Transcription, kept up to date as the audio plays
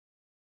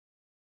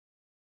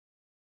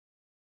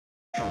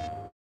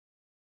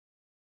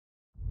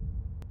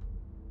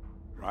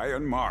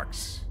Ryan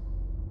Marks,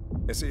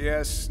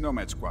 SAS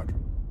Nomad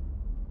Squadron.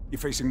 You're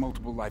facing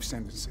multiple life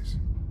sentences.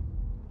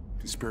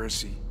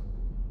 Conspiracy,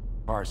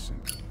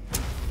 arson,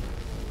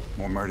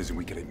 more murders than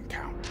we could even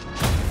count.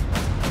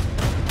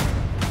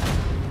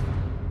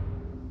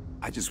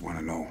 I just want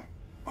to know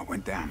what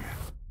went down there.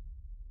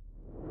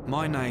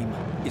 My name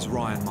is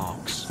Ryan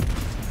Marks.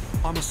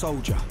 I'm a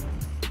soldier.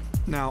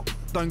 Now,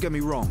 don't get me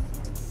wrong,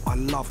 I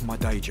love my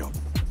day job.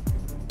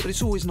 But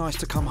it's always nice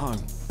to come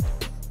home.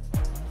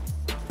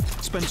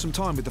 Spend some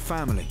time with the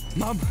family.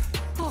 Mum!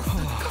 Oh, for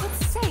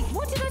God's sake,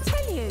 what did I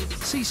tell you?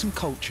 See some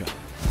culture.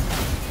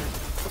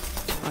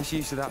 Nice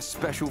use of that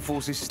Special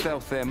Forces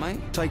stealth there, mate.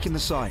 Taking the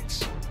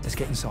sights. Let's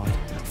get inside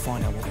and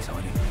find out what he's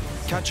hiding.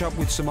 Catch up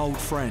with some old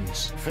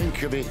friends.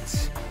 Think of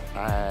it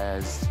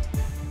as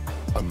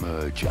a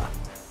merger.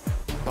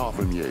 Apart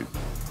from you,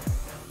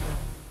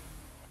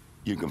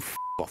 you can f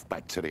off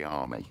back to the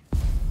army.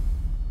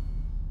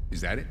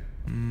 Is that it?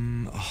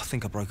 I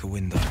think I broke a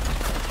window.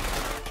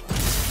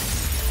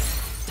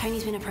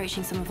 Tony's been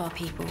approaching some of our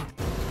people.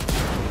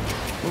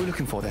 What are we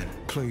looking for then?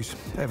 Clues,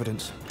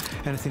 evidence,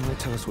 anything that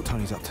tell us what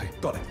Tony's up to.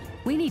 Got it.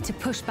 We need to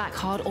push back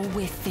hard or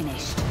we're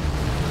finished.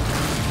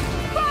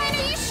 Ryan,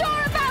 are you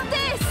sure about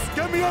this?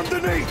 Get me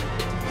underneath!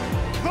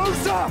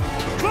 Closer!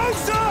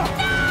 Closer!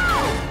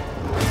 No!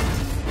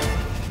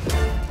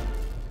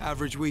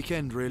 Average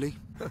weekend, really.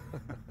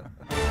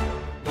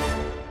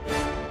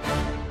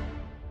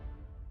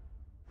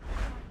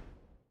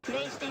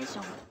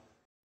 PlayStation